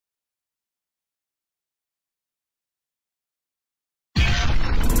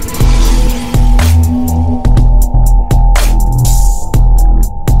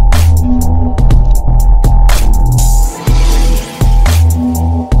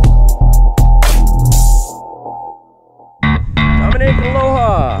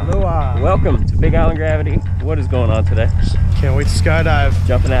what is going on today? Can't wait to skydive.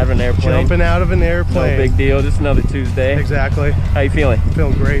 Jumping out of an airplane. Jumping out of an airplane. No big deal, just another Tuesday. Exactly. How you feeling?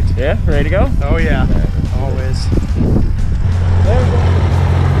 Feeling great. Yeah, ready to go? Oh yeah, always. There we go.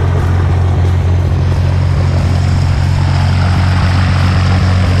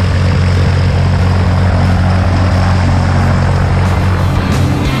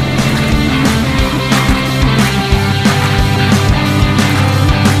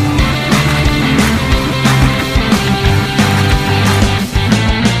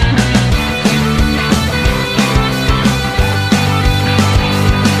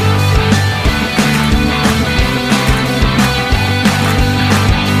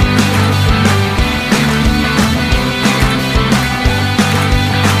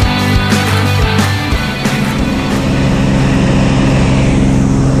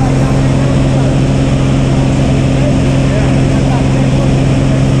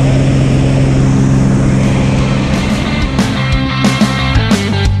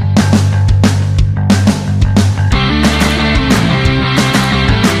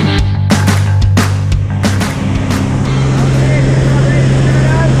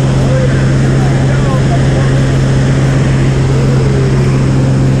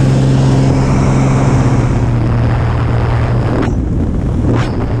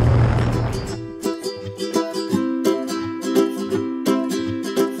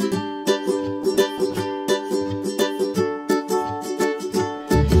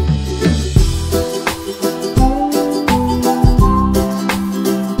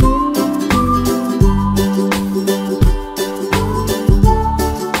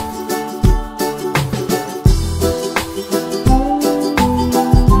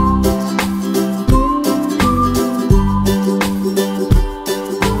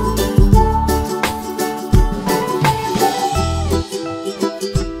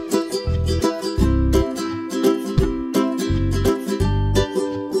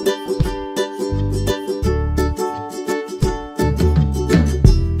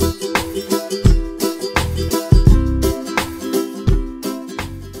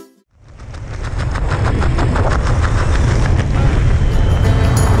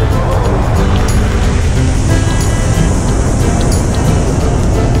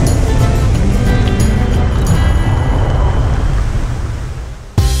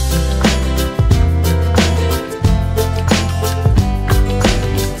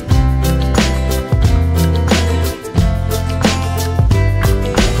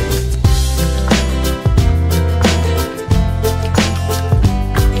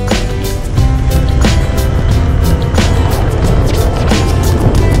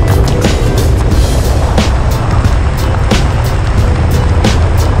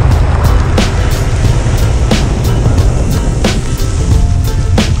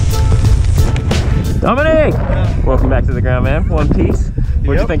 Dominic! Yeah. Welcome back to the ground, man. One piece.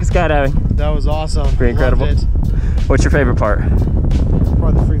 What'd you think of skydiving? That was awesome. Pretty incredible. What's your favorite part?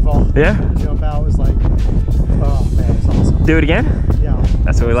 Probably the free fall. Yeah? Jump out was like, oh man, it's awesome. Do it again? Yeah.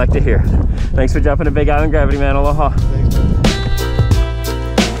 That's what we like to hear. Thanks for jumping to Big Island Gravity, man. Aloha.